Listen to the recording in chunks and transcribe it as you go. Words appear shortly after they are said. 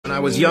When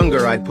I was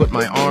younger, I'd put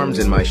my arms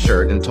in my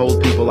shirt and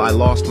told people I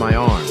lost my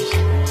arms.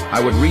 I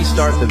would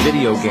restart the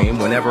video game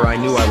whenever I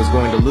knew I was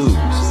going to lose.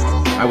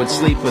 I would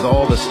sleep with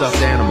all the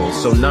stuffed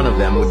animals so none of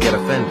them would get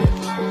offended.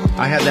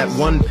 I had that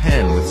one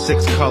pen with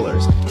 6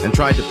 colors and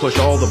tried to push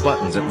all the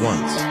buttons at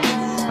once.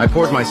 I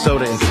poured my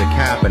soda into the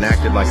cap and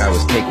acted like I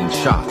was taking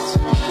shots.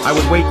 I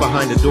would wait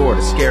behind a door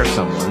to scare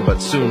someone, but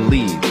soon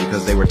leave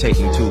because they were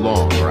taking too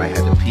long or I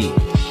had to pee.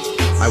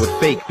 I would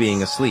fake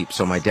being asleep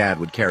so my dad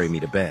would carry me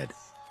to bed.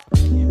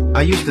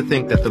 I used to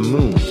think that the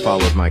moon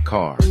followed my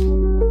car.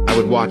 I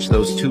would watch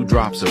those 2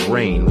 drops of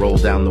rain roll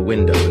down the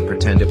window and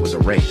pretend it was a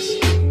race.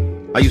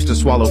 I used to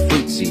swallow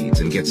fruit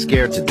seeds and get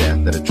scared to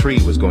death that a tree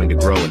was going to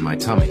grow in my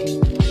tummy.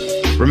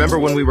 Remember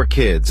when we were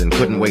kids and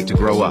couldn't wait to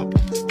grow up?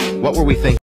 What were we thinking?